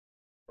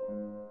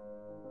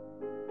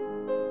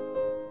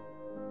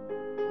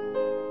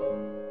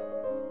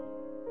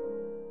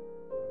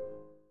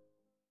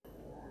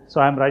So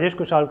I am Rajesh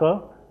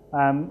Kushalkar.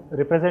 I am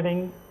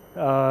representing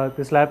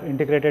this lab,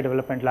 Integrated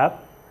Development Lab.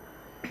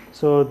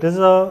 So this is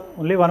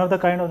only one of the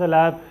kind of the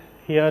lab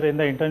here in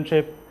the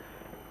internship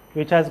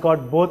which has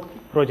got both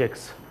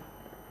projects,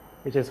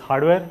 which is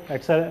hardware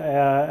as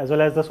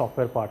well as the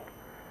software part.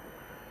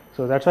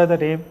 So that's why the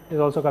name is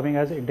also coming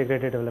as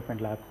Integrated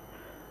Development Lab.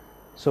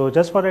 So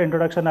just for the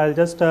introduction, I'll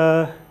just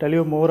tell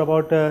you more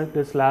about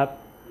this lab.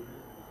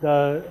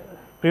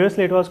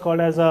 Previously it was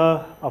called as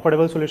a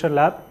Affordable Solution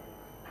Lab,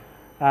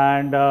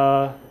 and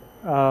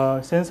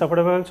since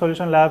Affordable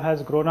Solution Lab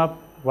has grown up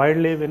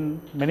widely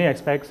in many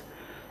aspects,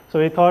 so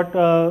we thought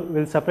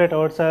we'll separate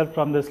ourselves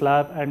from this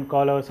lab and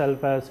call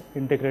ourselves as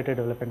Integrated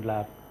Development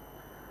Lab.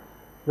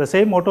 The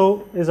same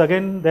motto is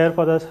again there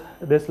for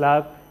this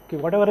lab.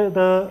 Whatever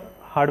the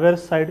hardware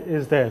side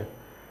is there,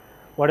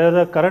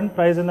 whatever the current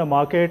price in the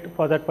market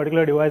for that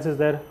particular device is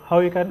there, how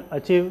you can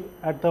achieve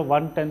at the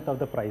 1/10 of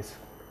the price.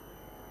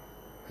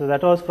 So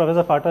that was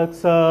Professor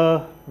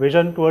Phatak's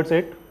vision towards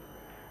it,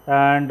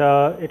 and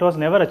it was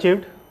never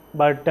achieved,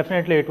 but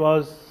definitely it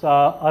was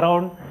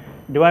around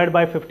divided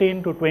by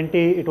 15 to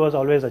 20, it was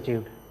always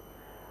achieved.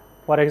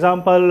 For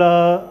example,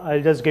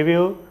 I'll just give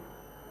you,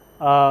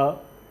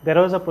 there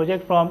was a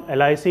project from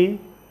LIC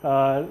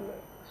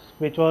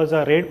which was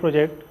a RAID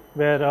project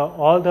where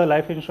all the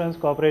life insurance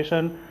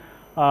corporation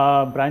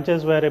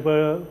branches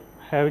were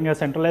having a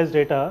centralized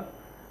data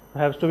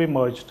has to be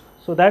merged.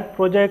 So that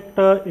project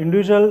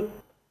individual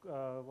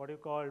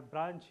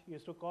branch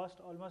used to cost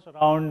almost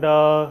around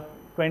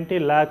 20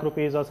 lakh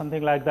rupees or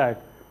something like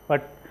that.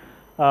 But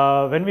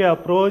when we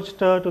approached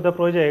to the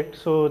project,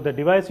 so the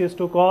device used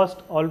to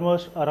cost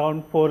almost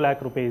around 4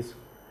 lakh rupees.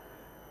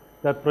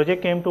 The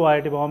project came to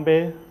IIT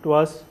Bombay to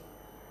us,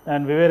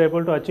 and we were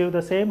able to achieve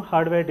the same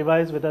hardware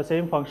device with the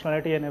same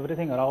functionality and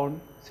everything around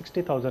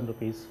 60,000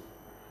 rupees.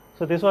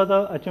 So this was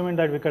the achievement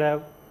that we could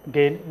have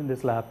gained in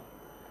this lab.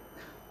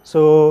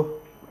 So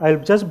I'll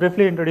just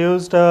briefly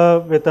introduce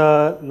with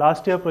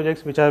last year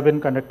projects which have been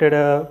conducted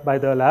by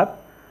the lab.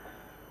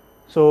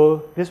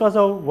 So this was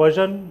a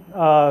version,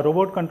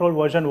 robot control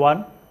version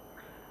 1.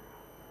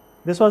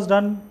 This was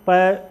done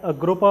by a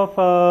group of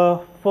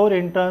 4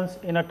 interns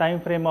in a time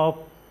frame of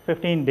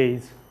 15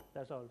 days.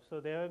 That's all. So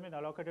they have been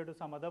allocated to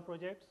some other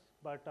projects,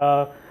 but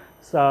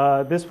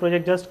this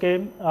project just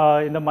came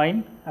in the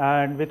mind,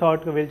 and we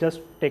thought we'll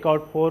just take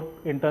out 4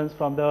 interns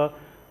from the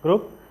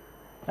group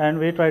and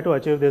we try to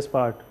achieve this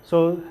part. So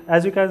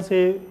as you can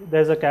see,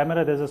 there's a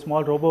camera, there's a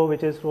small robo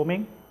which is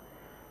roaming.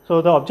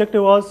 So the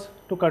objective was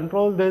to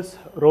control this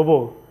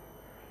robo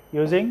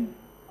using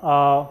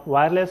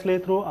wirelessly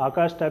through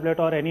Akash tablet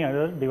or any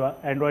other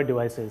Android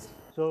devices.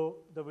 So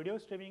the video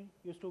streaming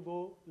used to go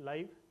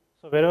live.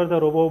 So wherever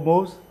the robo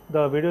moves,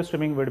 the video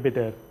streaming would be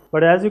there.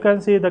 But as you can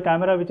see, the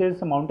camera which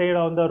is mounted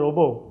on the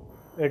robo,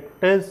 it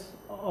is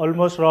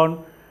almost around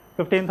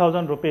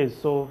 15,000 rupees.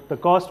 So the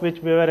cost which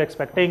we were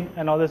expecting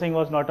and all this thing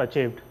was not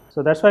achieved.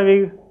 So that's why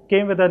we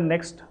came with the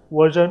next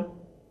version,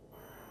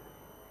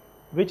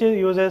 which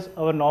uses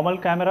our normal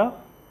camera,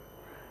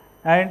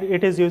 and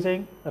it is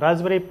using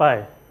Raspberry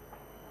Pi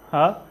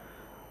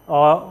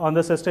on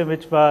the system,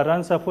 which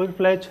runs a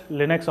full-fledged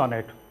Linux on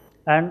it.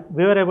 And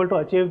we were able to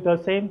achieve the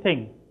same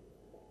thing,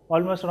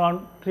 almost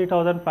around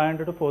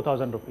 3,500 to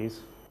 4,000 rupees.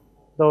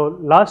 So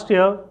last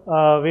year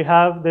we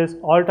have this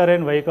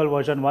all-terrain vehicle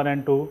version 1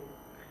 and 2.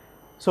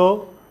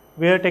 So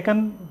we have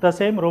taken the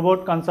same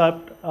robot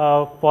concept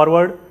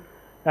forward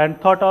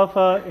and thought of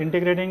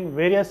integrating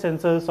various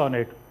sensors on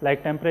it,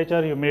 like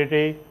temperature,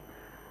 humidity,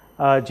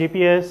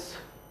 GPS,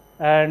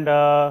 and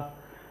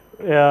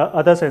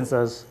other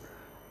sensors.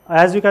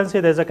 As you can see,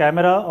 there's a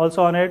camera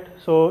also on it,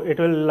 so it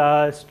will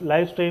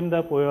live stream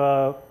the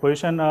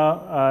position,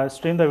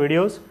 stream the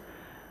videos,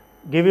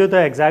 give you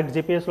the exact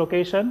GPS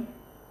location.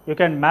 You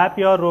can map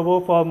your robo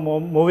for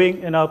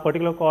moving in a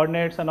particular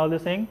coordinates and all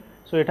this thing.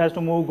 So it has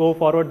to move, go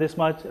forward this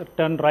much,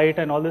 turn right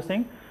and all this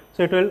thing.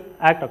 So it will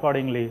act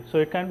accordingly. So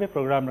it can be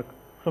programmed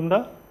from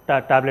the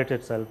tablet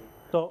itself.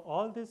 So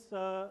all these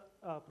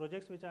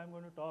projects which I am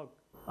going to talk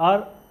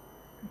are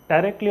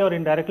directly or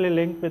indirectly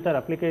linked with our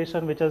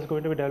application which is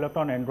going to be developed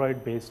on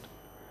Android based.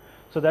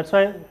 So that's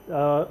why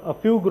a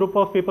few group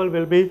of people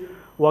will be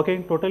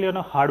working totally on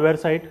a hardware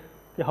side,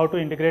 how to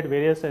integrate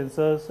various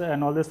sensors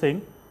and all this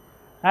thing,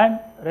 and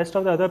rest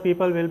of the other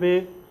people will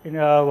be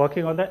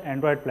working on the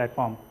Android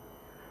platform.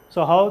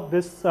 So how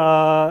this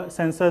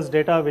sensors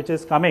data which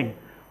is coming,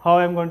 how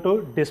I am going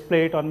to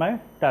display it on my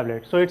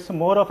tablet. So it's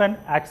more of an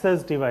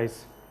access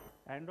device.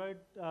 Android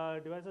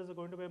devices are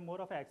going to be more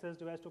of an access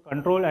device to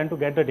control and to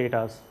get the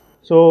data.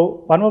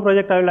 So one more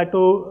project I would like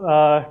to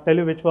tell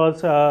you which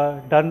was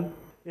done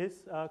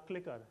is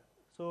Clicker.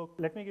 So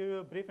let me give you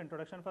a brief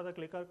introduction for the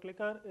Clicker.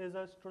 Clicker is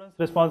a student's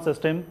response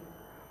system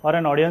or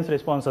an audience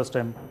response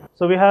system.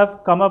 So we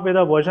have come up with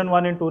a version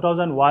 1 in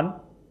 2001.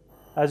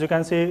 As you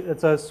can see,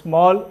 it's a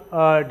small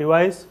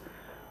device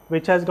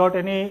which has got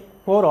any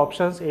 4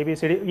 options, A, B,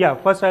 C, D. Yeah,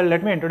 first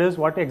let me introduce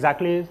what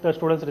exactly the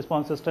student's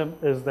response system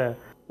is there.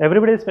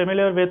 Everybody is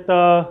familiar with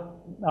the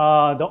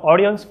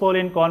audience poll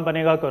in Kaun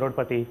Banega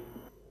Crorepati.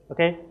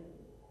 Okay,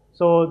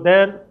 So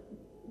there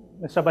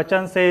Mr.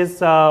 Bachchan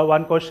says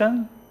one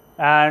question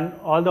and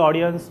all the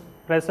audience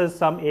presses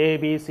some A,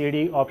 B, C,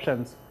 D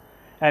options,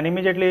 and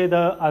immediately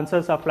the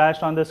answers are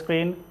flashed on the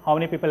screen. How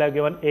many people have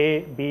given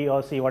A, B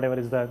or C, whatever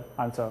is the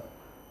answer.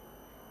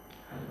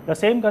 The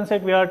same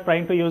concept we are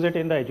trying to use it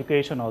in the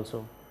education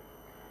also.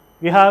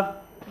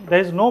 There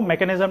is no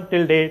mechanism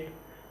till date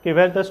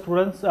where the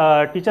students,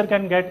 teacher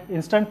can get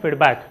instant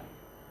feedback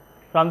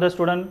from the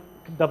student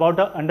about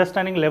the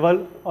understanding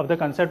level of the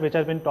concept which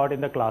has been taught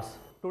in the class.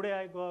 Today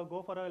I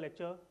go for a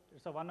lecture,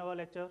 it's a 1 hour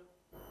lecture,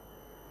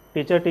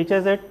 teacher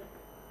teaches it,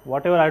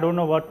 whatever, I don't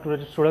know what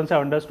students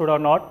have understood or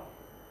not,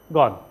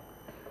 gone.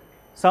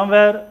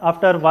 Somewhere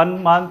after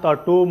 1 month or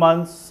 2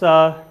 months,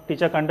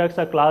 teacher conducts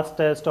a class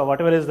test or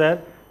whatever is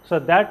there, so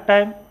that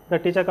time the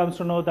teacher comes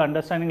to know the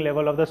understanding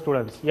level of the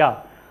students. Yeah,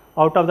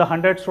 out of the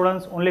 100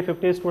 students, only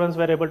 50 students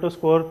were able to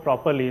score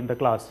properly in the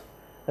class,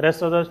 the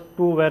rest of the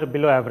 2 were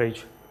below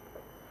average.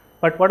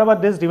 But what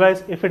about this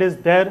device if it is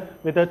there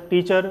with the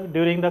teacher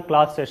during the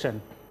class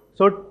session?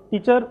 So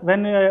teacher,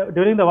 when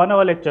during the 1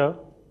 hour lecture,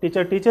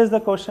 teacher teaches the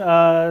question,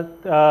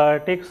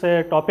 takes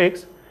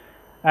topics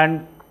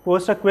and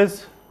posts a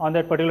quiz on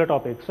that particular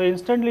topic. So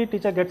instantly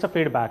teacher gets a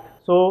feedback.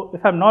 So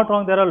if I'm not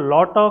wrong, there are a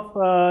lot of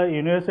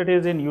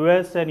universities in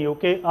US and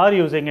UK are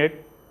using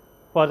it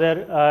for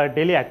their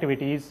daily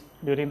activities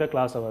during the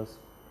class hours.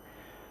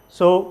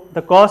 So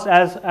the cost,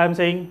 as I'm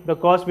saying, the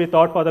cost we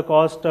thought for the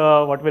cost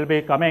what will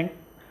be coming.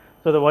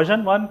 So the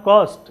version 1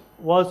 cost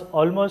was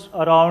almost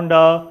around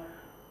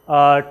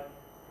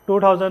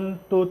 2,000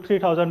 to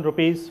 3,000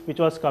 rupees which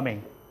was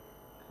coming.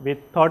 We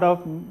thought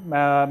of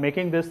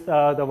making this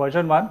the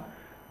version 1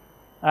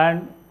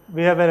 and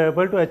we were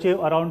able to achieve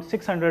around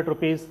 600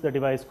 rupees the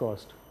device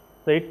cost.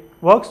 So it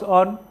works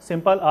on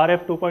simple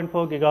RF 2.4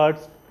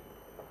 gigahertz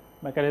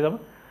mechanism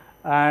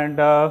and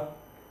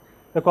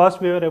the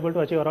cost we were able to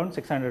achieve around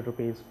 600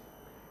 rupees.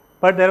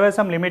 But there were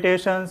some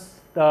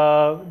limitations.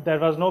 There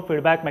was no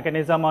feedback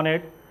mechanism on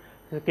it.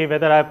 Okay,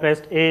 whether I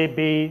pressed A,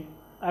 B,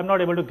 I'm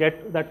not able to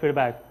get that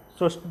feedback.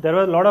 So there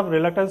was a lot of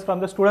reluctance from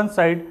the student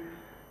side.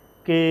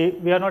 Okay,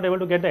 we are not able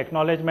to get the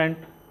acknowledgement,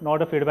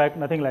 not a feedback,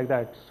 nothing like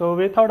that. So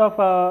we thought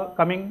of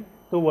coming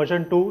to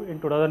version 2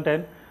 in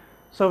 2010.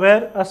 So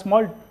where a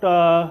small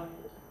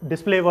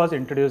display was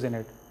introduced in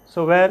it.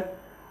 So where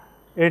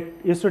it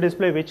used to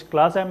display which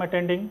class I am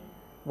attending,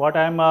 what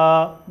I am,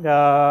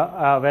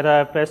 whether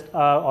I pressed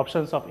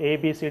options of A,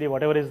 B, C, D,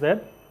 whatever is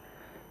there.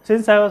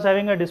 Since I was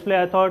having a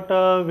display, I thought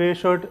we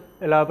should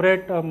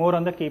elaborate more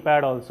on the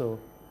keypad also.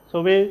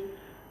 So we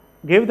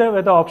give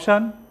with the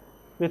option,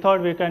 we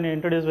thought we can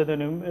introduce with the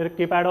numeric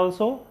keypad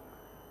also,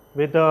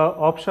 with the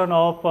option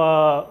of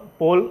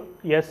poll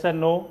yes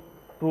and no,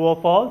 true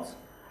or false,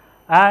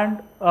 and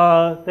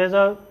there's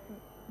a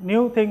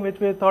new thing which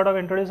we thought of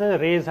introducing,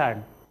 raise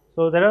hand.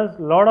 So there is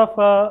a lot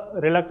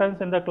of reluctance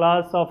in the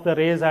class of the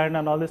raise hand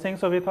and all these things.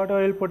 So we thought we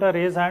will put a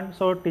raise hand.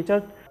 So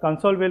teacher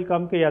console will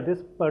come, yeah, this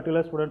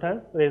particular student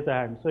has raised the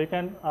hand. So you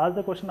can ask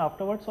the question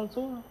afterwards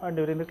also and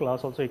during the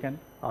class also you can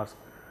ask.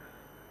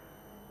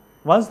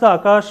 Once the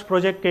Akash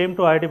project came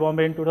to IIT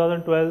Bombay in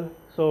 2012,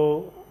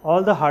 so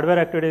all the hardware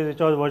activities which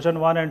was version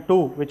 1 and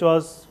 2 which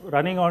was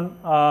running on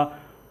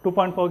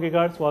 2.4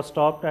 gigahertz was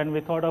stopped and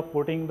we thought of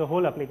putting the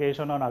whole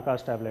application on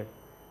Akash tablet.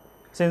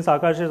 Since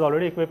Akash is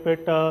already equipped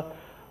with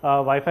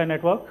Wi-Fi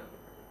network,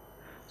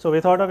 so we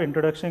thought of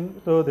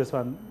introduction to this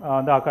one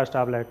on the Akash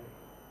tablet.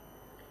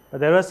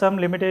 There was some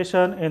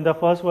limitation in the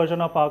first version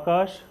of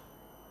Akash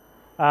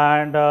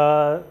and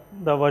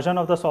the version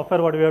of the software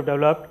what we have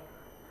developed.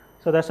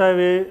 So that's why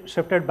we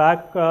shifted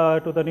back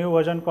to the new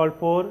version called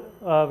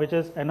 4, which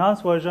is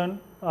enhanced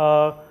version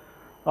of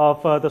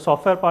the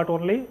software part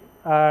only.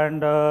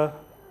 And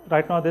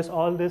right now,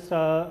 all this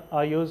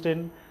are used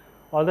in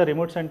all the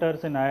remote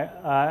centers in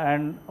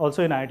and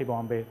also in IIT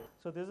Bombay.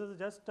 So this is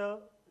just a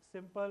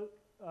simple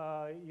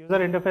user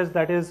interface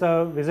that is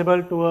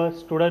visible to a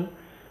student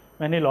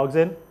when he logs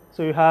in.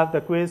 So you have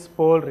the quiz,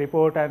 poll,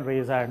 report, and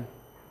raise hand.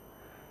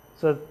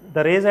 So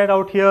the raise hand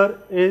out here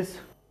is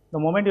the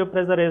moment you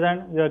press the raise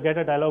hand, you get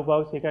a dialog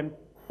box. You can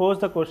pose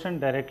the question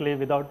directly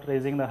without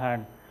raising the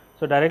hand.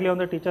 So directly on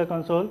the teacher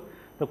console,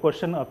 the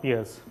question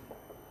appears.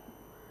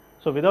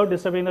 So without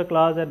disturbing the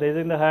class and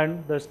raising the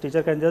hand, the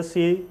teacher can just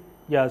see,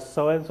 yes,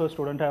 so and so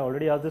student has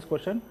already asked this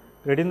question.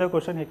 Reading the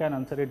question, he can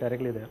answer it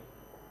directly there.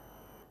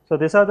 So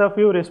these are the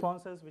few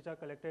responses which are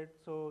collected.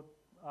 So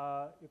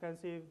you can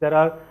see there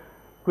are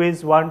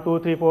quiz 1, 2,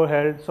 3, 4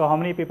 held. So how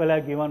many people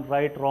have given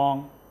right,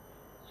 wrong.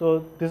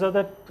 So these are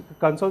the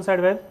console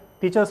side where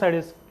teacher side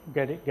is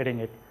getting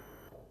it.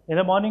 In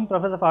the morning,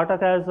 Professor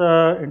Phatak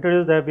has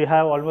introduced that we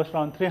have almost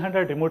around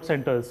 300 remote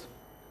centers.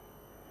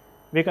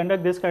 We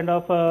conduct this kind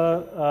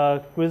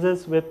of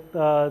quizzes with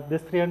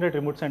these 300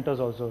 remote centers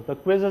also. The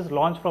quiz is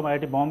launched from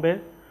IIT Bombay.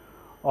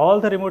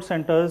 All the remote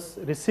centers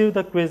receive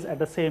the quiz at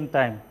the same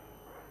time.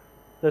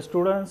 The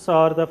students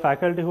or the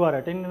faculty who are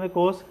attending the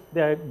course,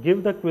 they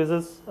give the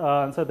quizzes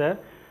answer there,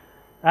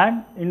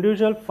 and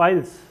individual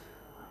files,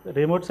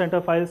 remote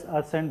center files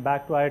are sent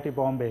back to IIT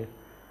Bombay.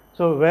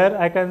 So where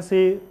I can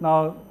see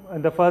now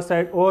in the first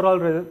side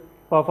overall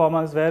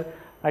performance, where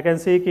I can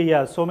see ki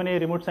yeah, so many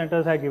remote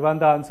centers have given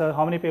the answer,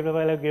 how many people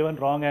have given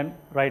wrong and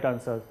right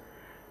answers.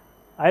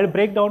 I will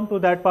break down to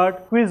that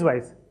part quiz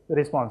wise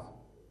response.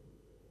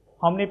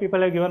 How many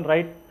people have given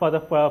right for the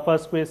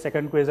first quiz,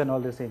 second quiz and all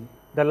this thing.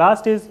 The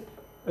last is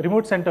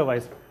remote center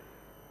wise.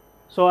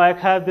 So I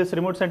have this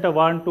remote center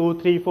 1,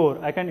 2, 3, 4.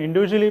 I can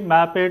individually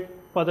map it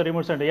for the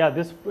remote center. Yeah,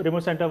 this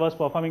remote center was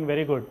performing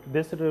very good.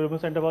 This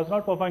remote center was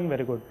not performing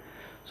very good.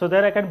 So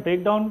there I can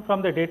break down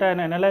from the data and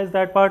analyze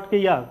that part. Ki,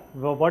 yeah,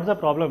 what's the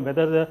problem?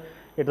 Whether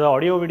the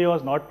audio video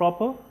was not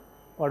proper,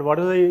 or what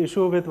is the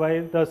issue with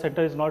why the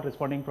center is not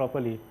responding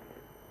properly.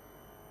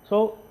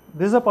 So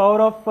this is the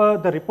power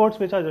of the reports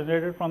which are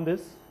generated from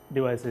these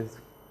devices.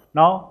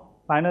 Now,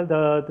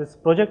 this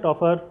project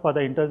offer for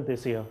the interns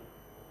this year.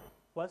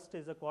 First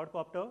is a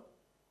quadcopter.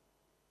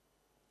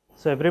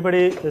 So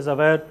everybody is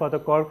aware for the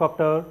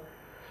quadcopter.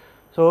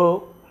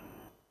 So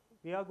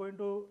we are going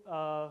to,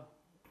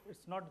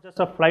 it's not just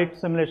a flight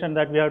simulation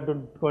that we are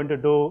going to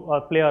do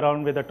or play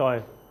around with a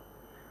toy.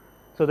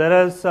 So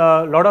there is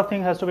a lot of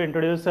things has to be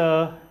introduced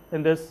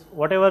in this,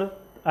 whatever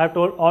I have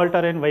told, all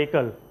terrain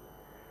vehicle.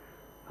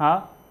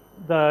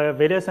 The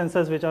various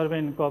sensors which are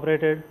being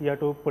incorporated, you have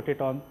to put it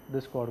on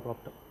this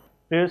quadcopter.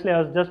 Previously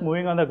I was just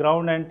moving on the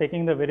ground and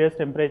taking the various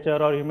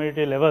temperature or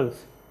humidity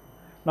levels.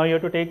 Now you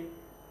have to take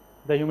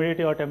the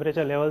humidity or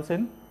temperature levels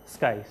in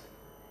skies.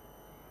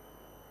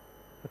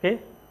 Okay.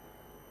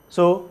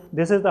 So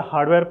this is the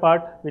hardware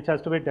part which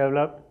has to be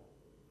developed.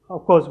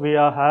 Of course, we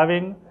are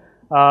having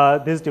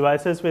these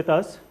devices with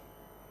us,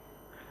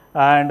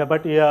 and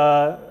but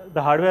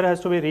the hardware has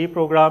to be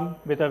reprogrammed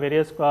with the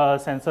various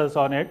sensors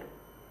on it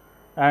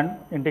and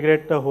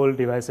integrate the whole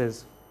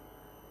devices.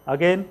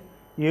 Again,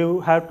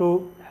 you have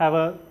to have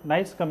a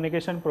nice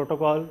communication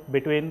protocol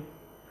between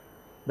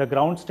the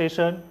ground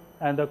station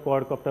and the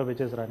quadcopter which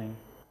is running.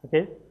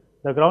 Okay.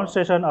 The ground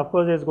station, of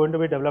course, is going to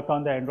be developed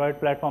on the Android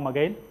platform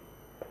again.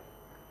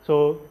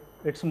 So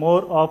it's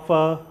more of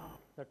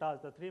the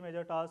task. The three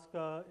major tasks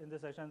in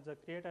this session is to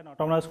create an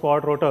autonomous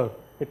quad rotor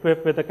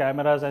equipped with the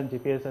cameras and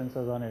GPS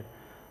sensors on it.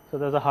 So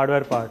there's a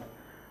hardware part.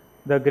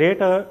 The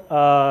create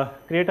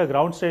a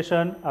ground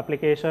station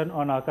application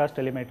on Akash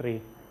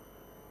telemetry.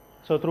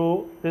 So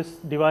through these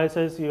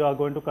devices you are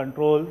going to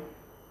control,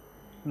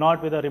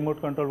 not with a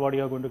remote control what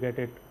you are going to get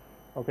it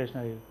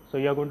occasionally. So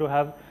you are going to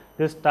have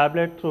this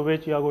tablet through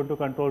which you are going to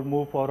control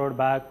move forward,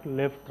 back,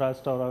 lift,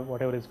 thrust, or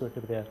whatever is going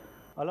to be there.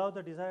 Allow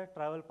the desired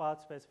travel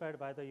path specified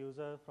by the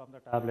user from the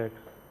tablet.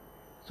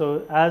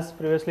 So as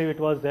previously it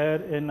was there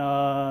in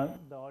the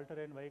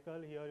all-terrain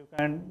vehicle, here you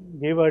can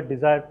give a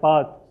desired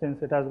path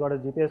since it has got a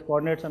GPS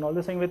coordinates and all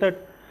this thing with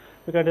it.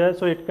 You can do that,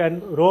 so it can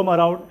roam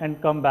around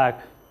and come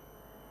back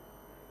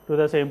to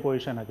the same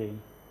position again.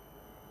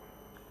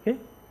 Okay.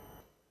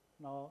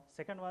 Now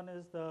second one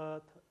is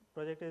the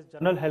project is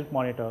general health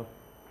monitor.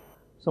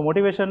 So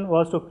motivation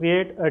was to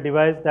create a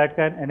device that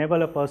can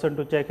enable a person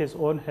to check his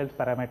own health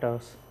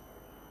parameters,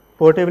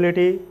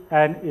 portability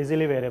and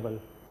easily wearable.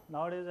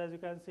 Nowadays, as you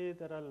can see,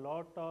 there are a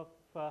lot of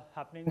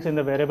happenings in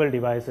the wearable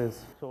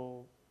devices.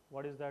 So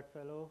what is that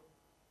fellow?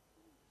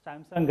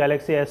 Samsung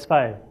Galaxy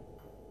S5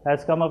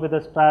 has come up with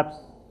the straps.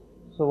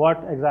 So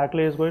what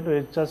exactly is going to,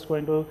 it's just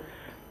going to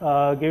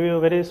give you a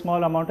very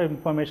small amount of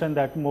information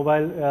that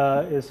mobile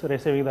is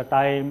receiving the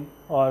time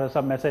or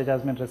some message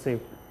has been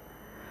received.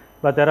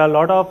 But there are a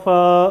lot of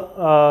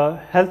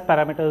health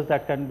parameters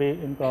that can be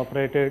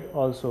incorporated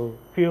also.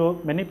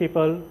 Many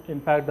people,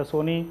 in fact the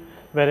Sony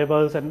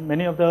wearables and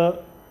many of the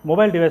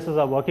mobile devices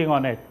are working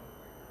on it,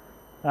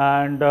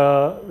 and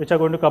which are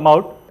going to come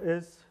out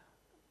is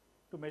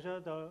to measure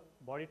the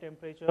body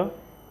temperature.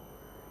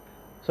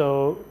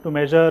 So to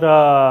measure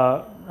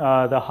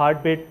the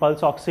heartbeat,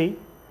 pulse oxy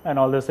and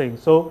all these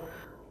things. So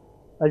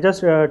I'll just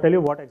tell you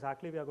what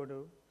exactly we are going to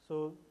do.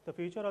 So the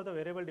future of the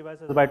wearable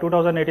devices, by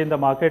 2018 the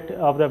market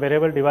of the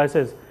wearable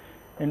devices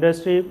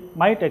industry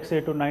might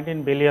exceed to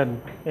 19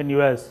 billion in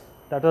US.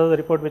 That was the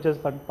report which is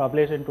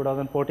published in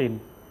 2014.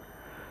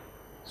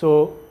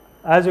 So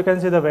as you can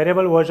see, the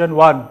wearable version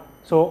 1,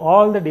 so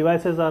all the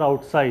devices are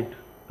outside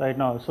right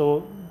now.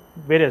 So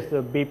various,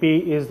 the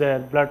BP is there,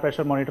 blood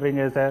pressure monitoring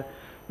is there.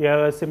 You have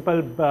a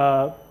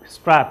simple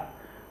strap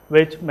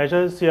which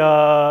measures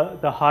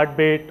the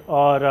heartbeat,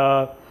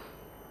 or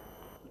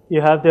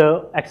you have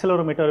the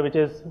accelerometer which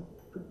is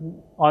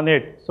on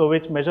it, so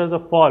which measures the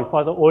fall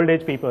for the old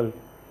age people.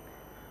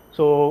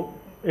 So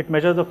it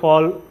measures the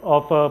fall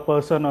of a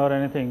person or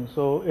anything.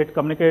 So it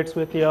communicates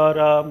with your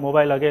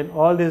mobile. Again,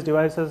 all these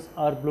devices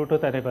are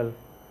Bluetooth enabled.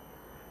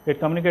 It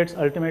communicates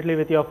ultimately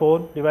with your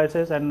phone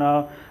devices, and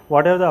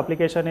whatever the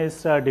application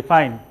is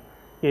defined,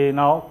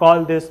 now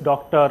call this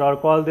doctor or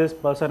call this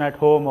person at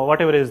home or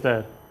whatever is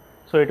there.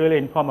 So it will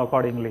inform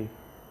accordingly.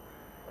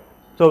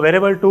 So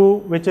wearable 2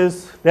 which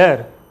is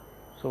there.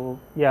 So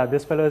yeah,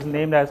 this fellow is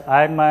named as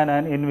Iron Man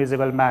and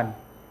Invisible Man.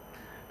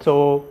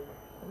 So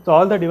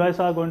all the devices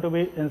are going to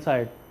be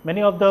inside.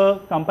 Many of the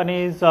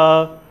companies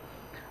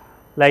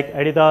like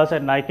Adidas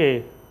and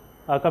Nike,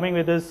 coming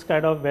with this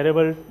kind of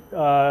wearable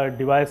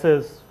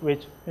devices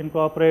which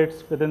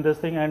incorporates within this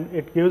thing, and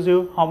it gives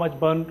you how much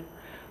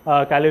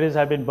calories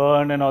have been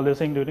burned and all this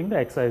thing during the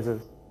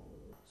exercises.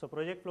 So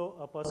project flow,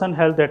 a person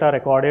health data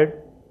recorded,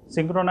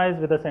 synchronized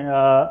with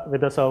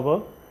the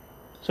server.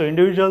 So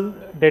individual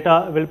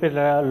data will be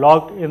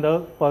logged in the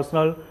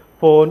personal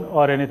phone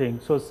or anything.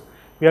 So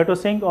we have to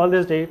sync all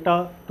this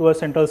data to a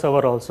central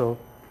server also.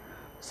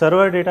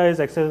 Server data is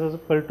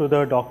accessible to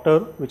the doctor,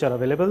 which are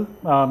available,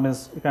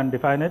 means you can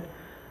define it.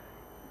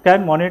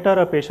 Can monitor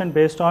a patient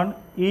based on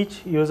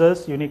each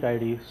user's unique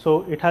ID.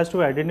 So it has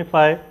to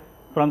identify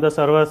from the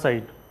server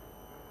side.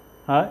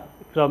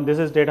 From this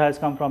is data has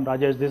come from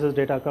Rajesh, this is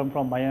data come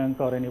from Mayank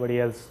or anybody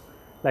else,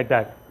 like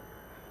that.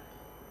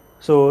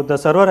 So the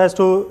server has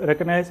to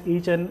recognize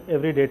each and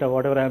every data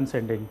whatever I am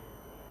sending.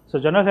 So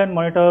general health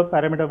monitor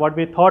parameter, what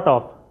we thought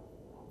of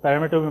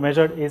parameter to be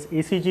measured is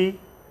ECG,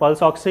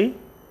 pulse oxy,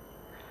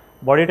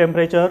 body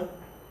temperature,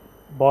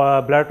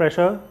 blood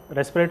pressure,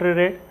 respiratory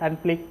rate,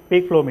 and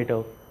peak flow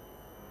meter.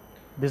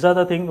 These are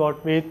the things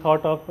what we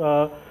thought of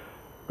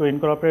to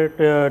incorporate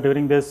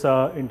during this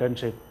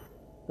internship.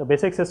 The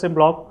basic system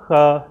block,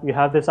 we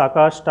have this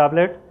Akash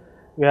tablet,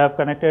 we have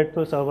connected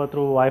to server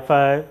through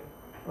Wi-Fi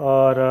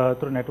or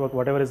through network,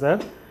 whatever is there.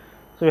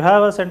 So you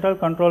have a central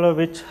controller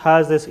which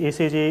has this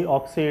ECG,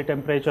 oxy,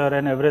 temperature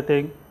and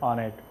everything on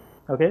it.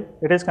 Okay,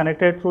 it is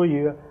connected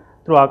through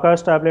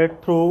Akash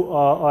tablet, through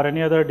or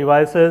any other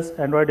devices,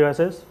 Android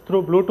devices,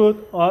 through Bluetooth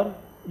or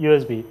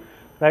USB.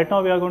 Right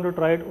now we are going to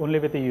try it only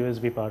with the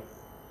USB part.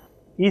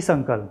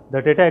 eSankal,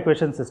 the data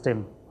acquisition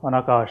system on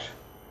Akash.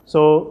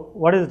 So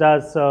what it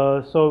does,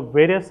 so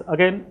various,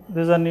 again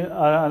this is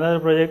another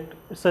project.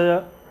 It's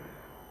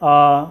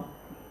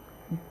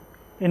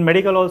in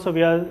medical also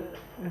we are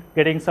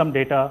getting some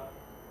data.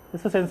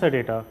 It's a sensor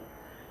data.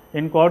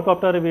 In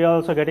quadcopter we are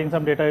also getting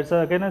some data. It's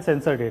again a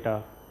sensor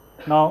data.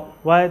 Now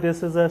why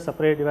this is a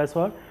separate device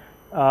for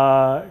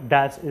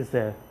DAS is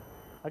there.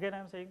 Again I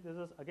am saying this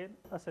is again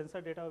a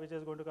sensor data which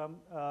is going to come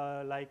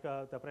like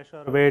the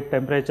pressure, weight,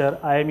 temperature,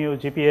 IMU,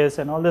 GPS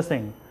and all this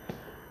thing.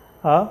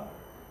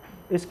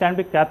 It can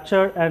be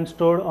captured and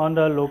stored on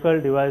the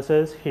local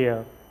devices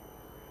here.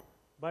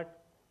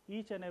 But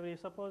each and every,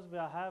 suppose we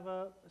have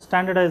a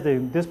standardized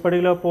thing, this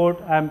particular port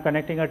I am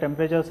connecting a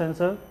temperature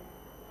sensor,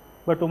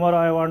 but tomorrow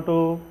I want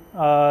to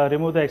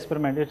remove the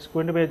experiment. It's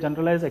going to be a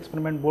generalized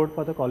experiment board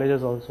for the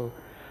colleges also.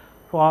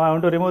 So I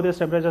want to remove this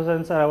temperature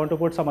sensor, I want to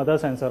put some other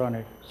sensor on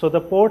it. So the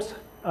ports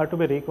are to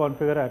be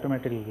reconfigured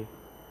automatically,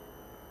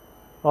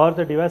 or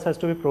the device has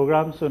to be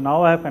programmed. So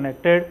now I have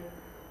connected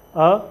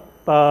a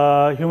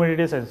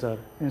humidity sensor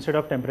instead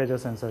of temperature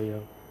sensor here.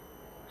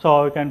 So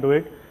how we can do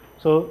it?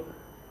 So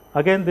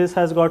again this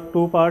has got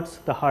two parts,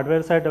 the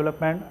hardware side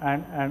development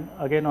and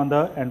again on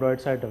the Android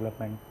side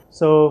development.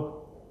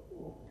 So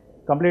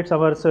complete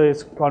summary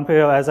is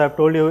configure, as I have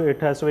told you,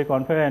 it has to be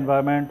configure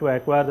environment to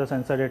acquire the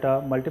sensor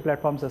data.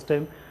 Multi-platform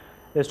system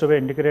is to be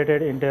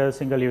integrated into a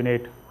single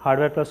unit.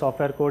 Hardware plus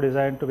software code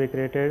designed to be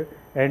created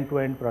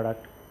end-to-end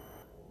product.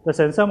 The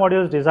sensor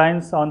modules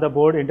designs on the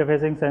board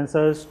interfacing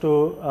sensors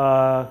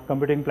to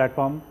computing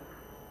platform.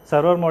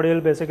 Server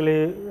module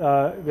basically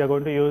we are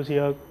going to use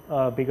here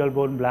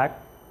BeagleBone Black.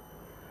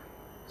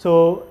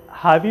 So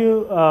have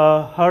you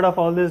heard of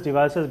all these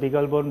devices,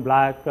 BeagleBone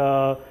Black,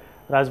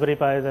 Raspberry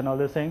Pis and all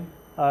this thing?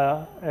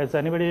 Is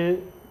anybody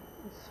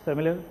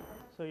familiar?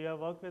 So you have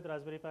worked with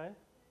Raspberry Pi?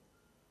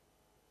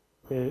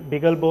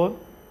 BeagleBone?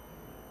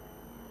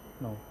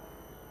 No.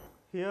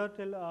 Here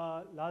till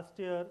last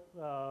year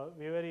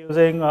we were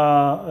using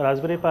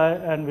Raspberry Pi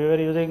and we were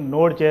using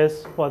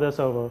Node.js for the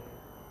server.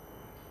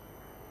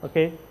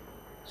 Okay,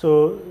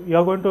 so you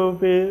are going to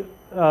be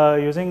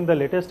using the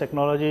latest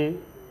technology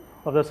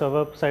of the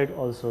server side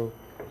also.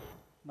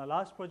 Now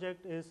last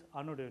project is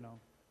Arduino.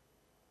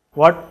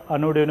 What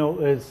Arduino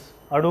is?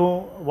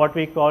 Arduino, what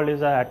we call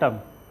is an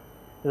atom,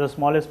 is the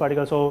smallest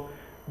particle. So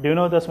do you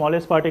know the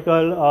smallest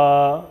particle?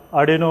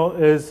 Arduino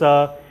is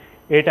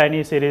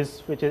A-Tiny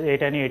series, which is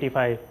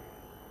A-Tiny85.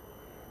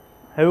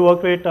 Have you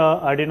worked with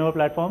Arduino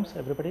platforms,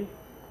 everybody?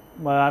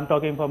 I am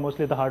talking for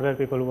mostly the hardware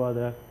people who are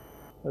there.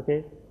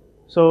 Okay,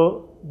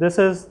 so this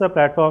is the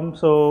platform.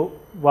 So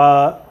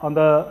on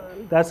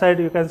that side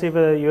you can see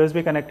the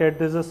USB connected.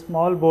 This is a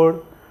small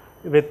board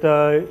with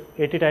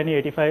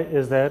A-Tiny85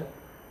 is there,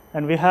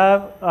 and we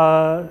have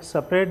a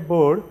separate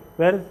board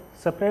where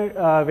separate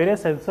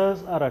various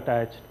sensors are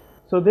attached.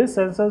 So this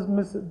sensors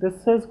means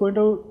this is going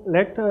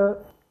to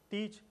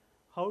teach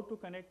how to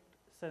connect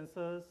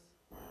sensors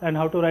and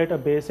how to write a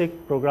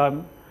basic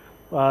program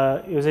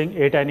using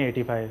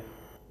A-Tiny85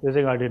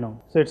 using Arduino.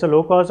 So it's a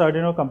low cost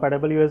Arduino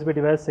compatible USB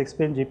device,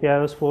 6-pin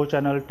GPIOs,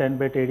 4-channel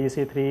 10-bit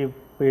ADC, 3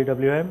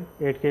 PWM,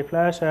 8K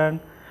flash and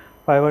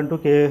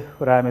 512K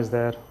RAM is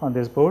there on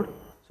this board.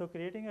 So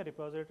creating a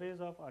repositories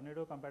of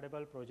Arduino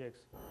compatible projects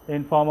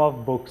in form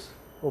of books,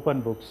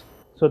 open books.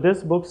 So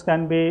these books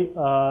can be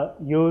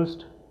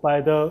used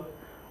by the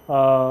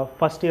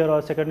first year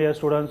or second year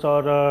students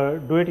or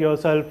do it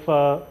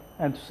yourself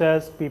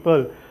enthusiast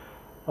people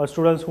or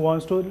students who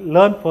wants to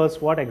learn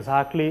first what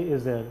exactly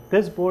is there.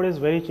 This board is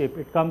very cheap.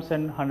 It comes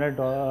in 100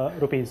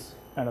 rupees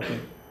kind of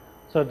thing.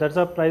 So that's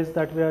the price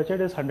that we are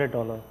charged is $100.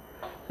 So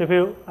if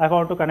I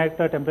want to connect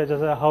the temperature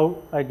sensor, how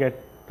I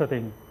get the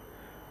thing.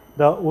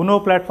 The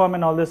UNO platform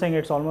and all this thing,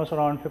 it's almost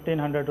around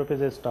 1500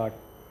 rupees is start.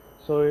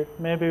 So it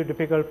may be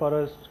difficult for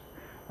us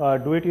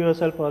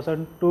do-it-yourself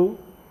person to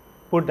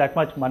put that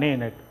much money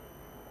in it.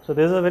 So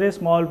this is a very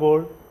small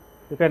board.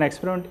 You can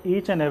experiment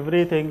each and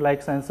everything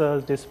like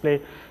sensors,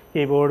 display,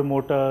 keyboard,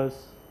 motors,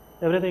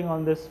 everything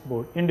on this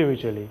board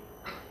individually.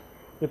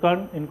 You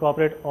can't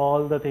incorporate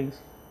all the things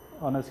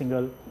on a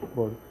single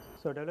board.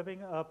 So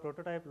developing a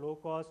prototype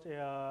low-cost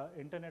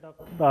internet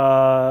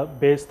of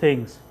based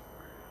things,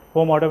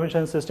 home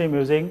automation system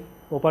using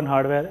open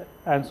hardware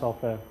and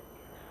software.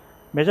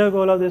 Major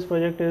goal of this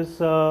project is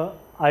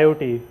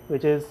IoT,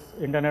 which is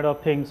Internet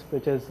of Things,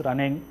 which is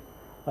running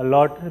a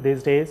lot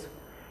these days,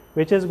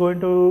 which is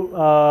going to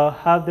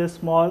have this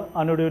small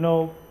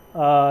Arduino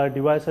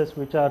devices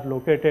which are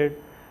located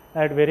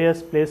at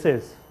various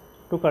places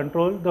to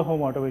control the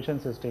home automation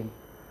system,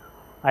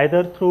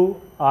 either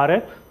through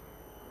RF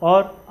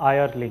or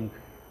IR link.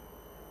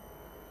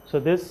 So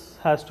this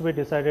has to be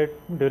decided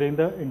during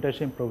the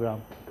internship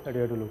program that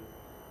you have to look.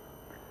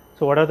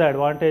 So what are the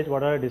advantage,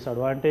 what are the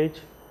disadvantage,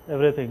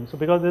 everything. So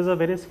because this is a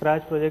very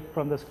scratch project,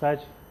 from the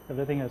scratch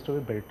everything has to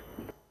be built.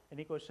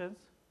 Any questions?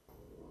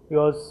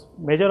 Because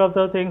major of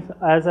the things,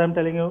 as I am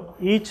telling you,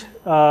 each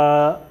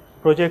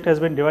project has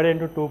been divided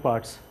into two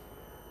parts.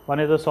 One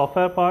is the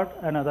software part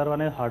and other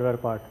one is hardware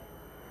part.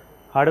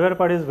 Hardware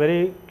part is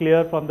very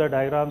clear from the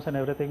diagrams and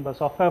everything, but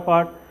software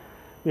part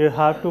you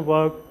have to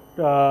work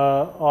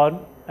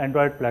on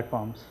Android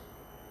platforms.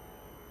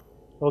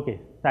 Okay,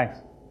 thanks.